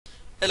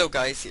Hello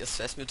guys, here's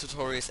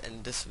PhasmidTutorials, and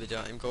in this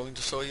video I'm going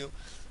to show you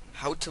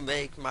how to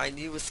make my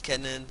newest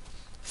cannon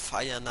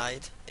Fire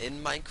Knight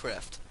in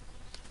Minecraft.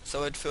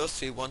 So at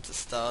first we want to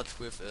start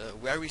with a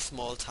very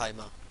small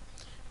timer.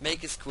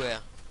 Make a square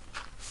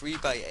 3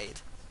 by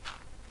 8.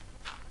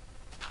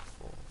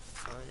 4,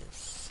 5,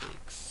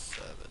 6,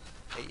 7,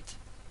 8,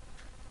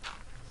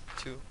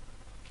 2,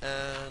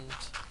 and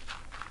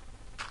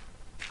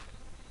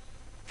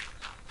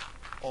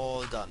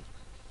all done.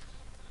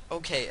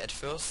 Okay, at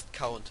first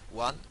count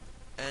 1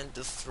 and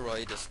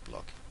destroy this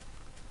block.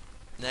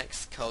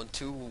 Next count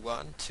 2,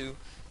 1, 2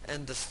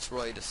 and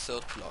destroy the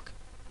third block.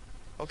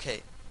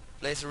 Okay,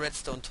 place a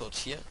redstone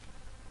torch here.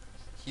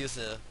 Use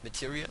a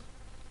material.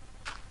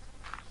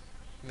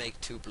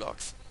 Make 2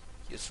 blocks.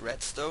 Use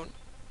redstone.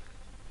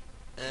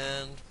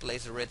 And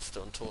place a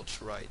redstone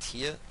torch right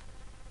here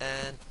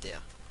and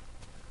there.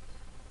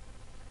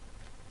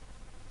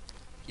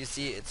 You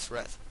see it's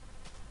red.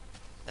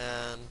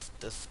 And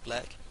this is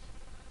black.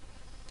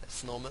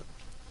 That's normal.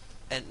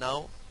 And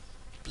now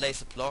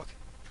place a block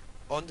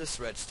on this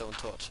redstone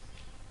torch.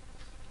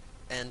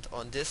 And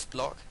on this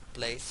block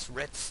place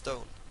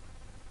redstone.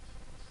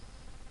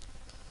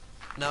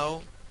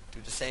 Now do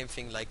the same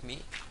thing like me.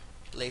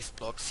 Place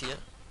blocks here.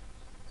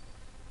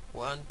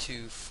 1,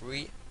 2,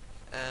 3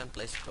 and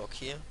place a block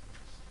here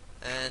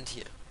and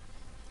here.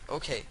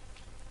 Okay.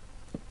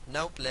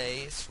 Now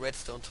place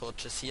redstone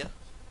torches here.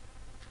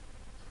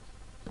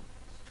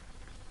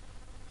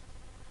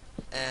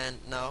 And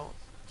now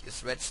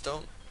use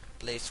redstone.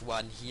 Place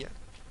 1 here.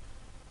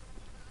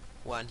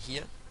 1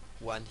 here.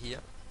 1 here.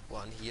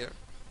 1 here.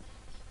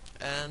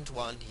 And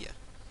 1 here.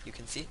 You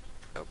can see?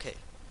 Okay.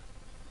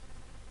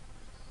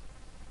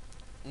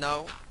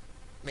 Now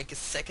make a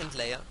second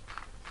layer.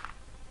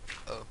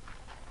 Oh,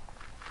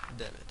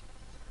 damn it.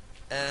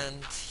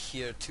 And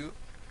here too.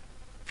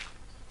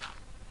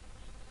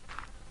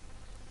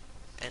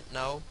 And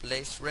now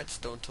place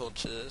redstone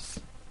torches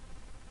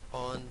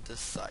on the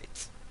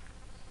sides.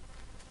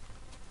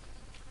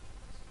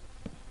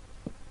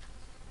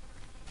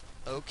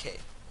 Okay.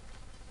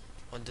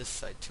 On this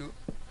side too.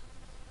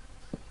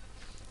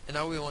 And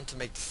now we want to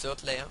make the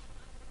third layer.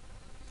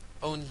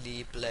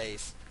 Only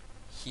place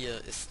here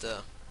is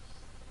the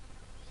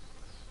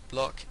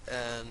block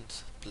and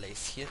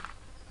place here.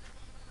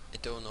 I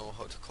don't know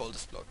how to call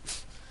this block.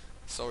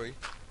 Sorry.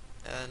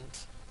 And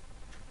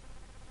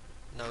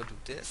now do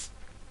this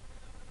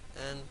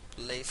and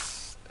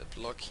place a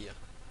block here.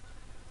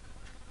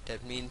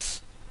 That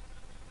means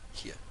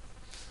here.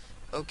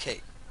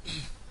 Okay.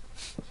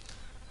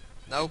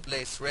 Now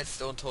place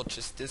redstone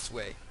torches this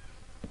way.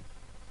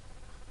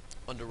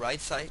 On the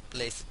right side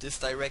place it this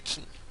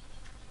direction.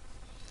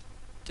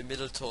 The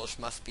middle torch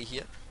must be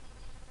here.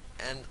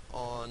 And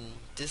on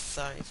this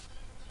side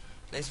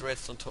place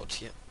redstone torch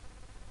here.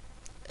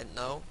 And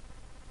now,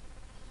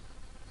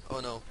 oh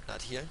no,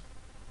 not here.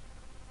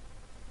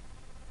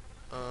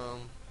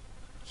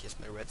 Here's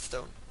my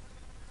redstone.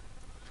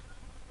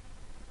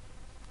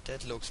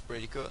 That looks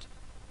pretty good.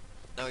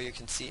 Now you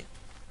can see.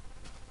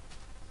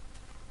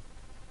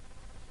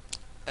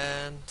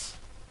 And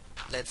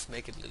let's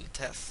make a little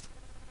test.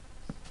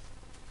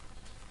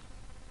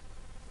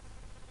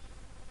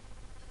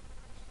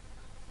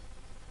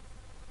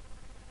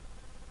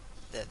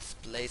 Let's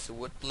place a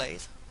wood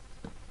blade.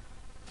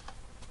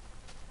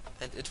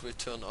 And it will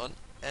turn on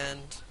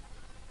and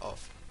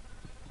off.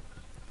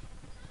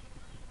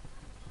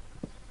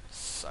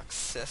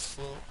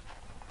 Successfully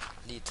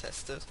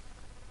tested.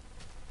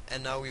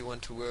 And now we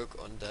want to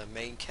work on the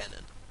main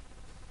cannon.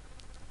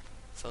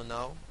 So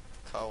now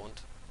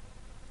count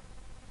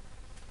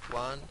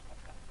 1,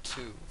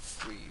 2,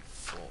 3,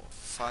 4,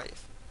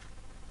 5.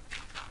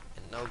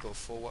 And now go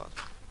forward.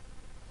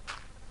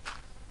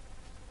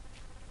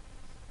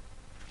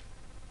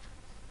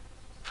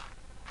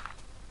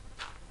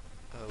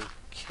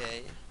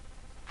 Okay.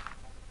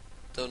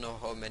 Don't know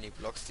how many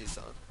blocks these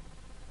are.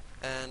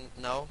 And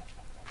now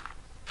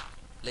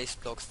place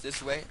blocks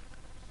this way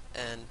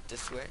and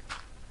this way.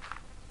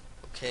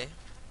 Okay.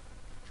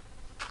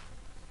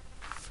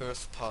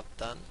 First part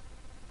done.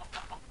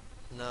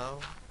 Now.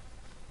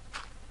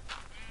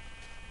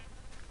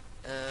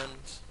 And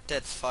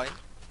that's fine.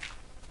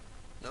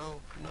 No.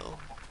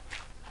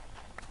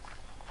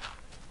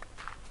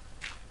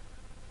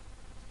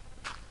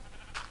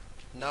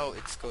 Now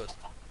it's good.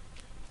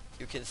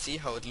 You can see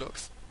how it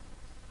looks.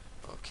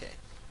 Okay.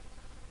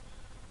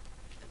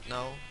 And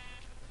now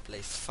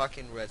place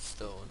fucking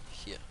redstone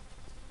here.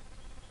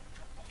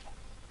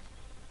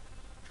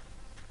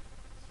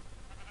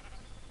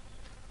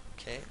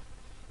 Okay.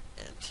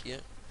 And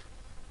here.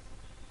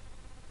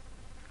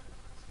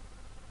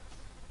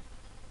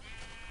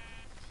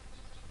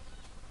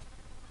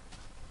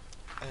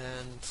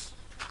 And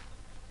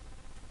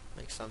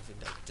make something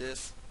like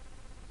this.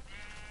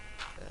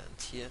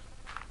 And here.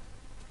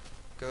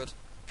 Good.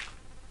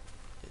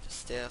 Here the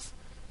stairs.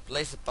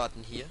 Place a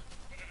button here.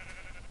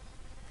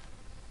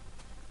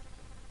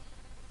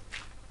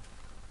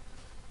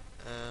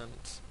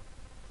 And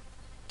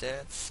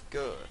that's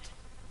good.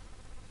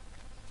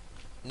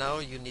 Now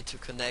you need to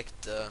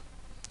connect the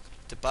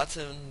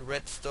button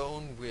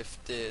redstone with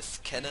this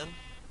cannon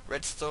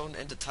redstone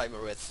and the timer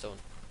redstone.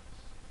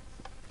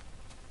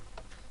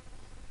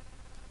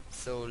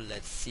 So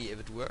let's see if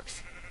it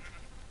works.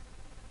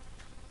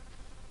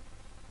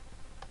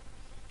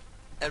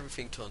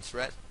 Everything turns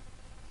red.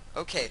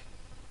 Okay,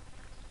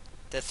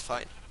 that's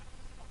fine.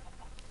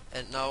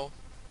 And now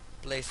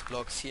place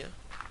blocks here.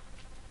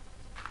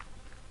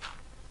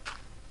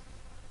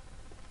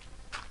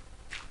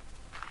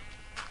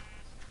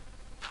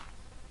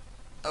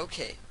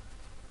 Okay.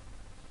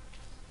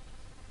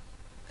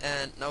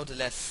 And now the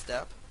last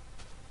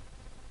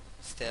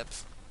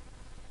steps.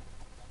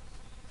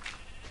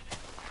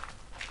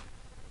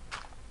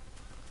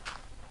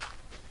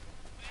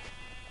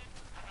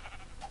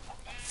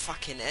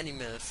 Fucking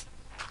animals.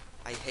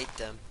 I hate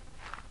them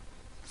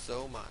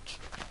so much.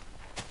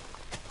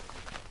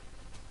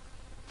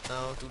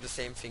 Now do the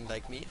same thing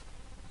like me.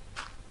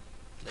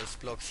 Place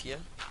blocks here.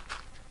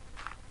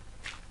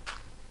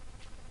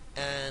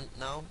 And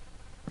now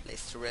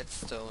place the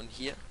redstone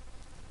here.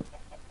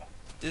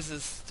 This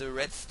is the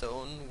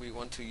redstone we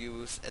want to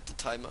use at the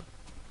timer.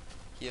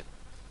 Here.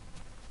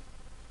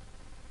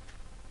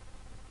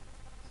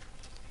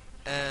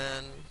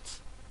 And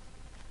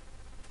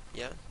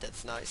yeah,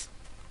 that's nice.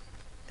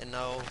 And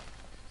now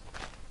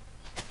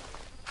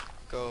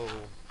go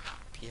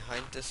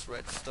behind this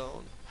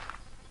redstone,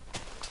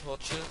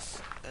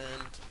 torches,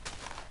 and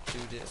do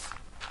this.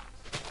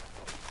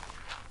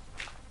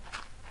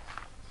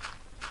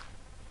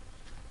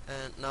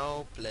 And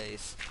now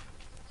place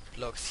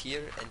blocks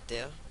here and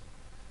there.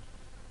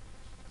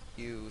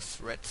 Use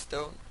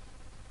redstone.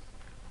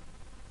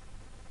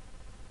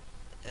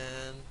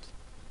 And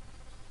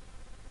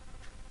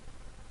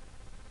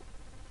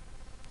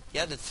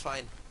yeah, that's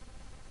fine.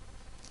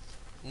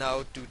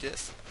 Now do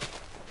this.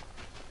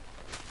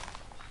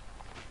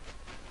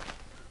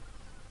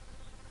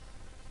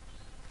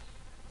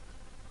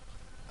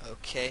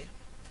 Okay.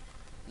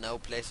 Now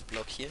place a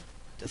block here.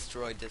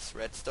 Destroy this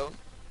redstone.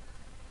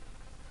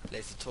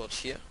 Place a torch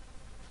here.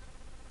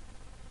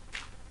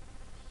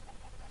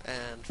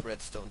 And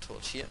redstone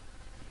torch here.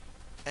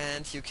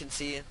 And you can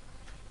see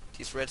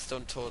these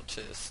redstone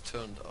torches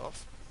turned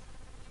off.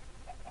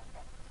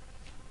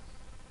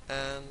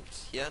 And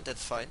yeah,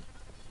 that's fine.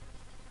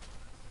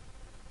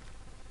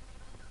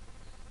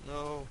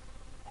 No.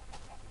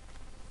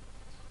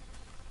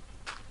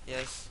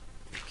 Yes,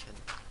 you can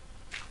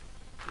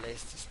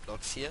place these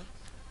blocks here.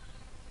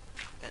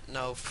 And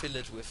now fill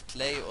it with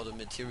clay or the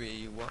material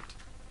you want.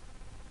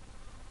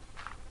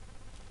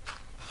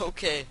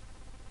 Okay,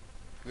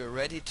 we're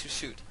ready to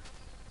shoot.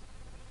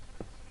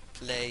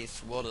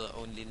 Place water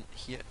only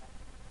here.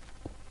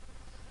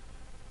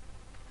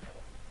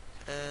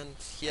 And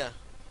yeah,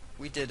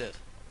 we did it.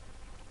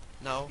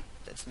 Now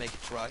let's make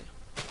it dry.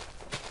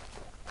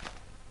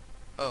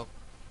 Oh,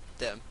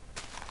 damn.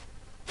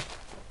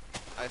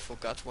 I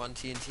forgot one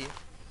TNT.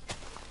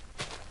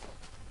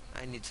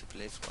 I need to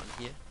place one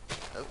here.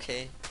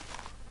 Okay.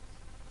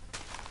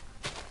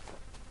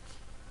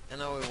 And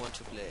now we want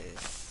to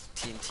place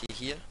TNT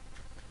here.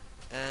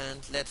 And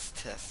let's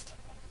test.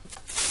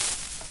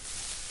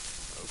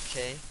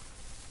 Okay.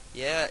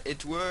 Yeah,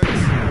 it works.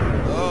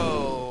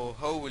 Oh,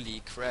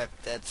 holy crap,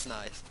 that's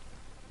nice.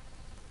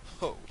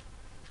 Oh.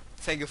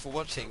 Thank you for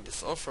watching. This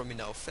is all from me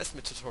now,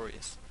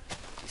 PhasmidTutorials.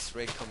 Please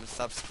rate, comment,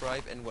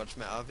 subscribe and watch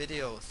my other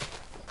videos.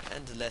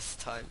 And less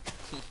time.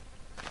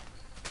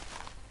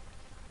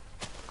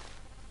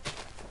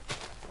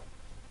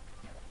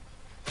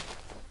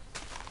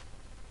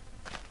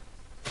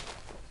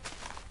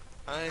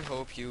 I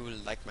hope you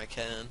like my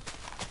cannon.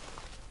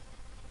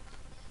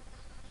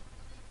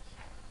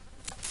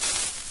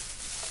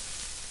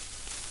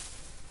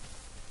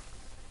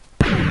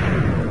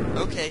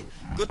 Okay,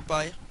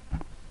 goodbye.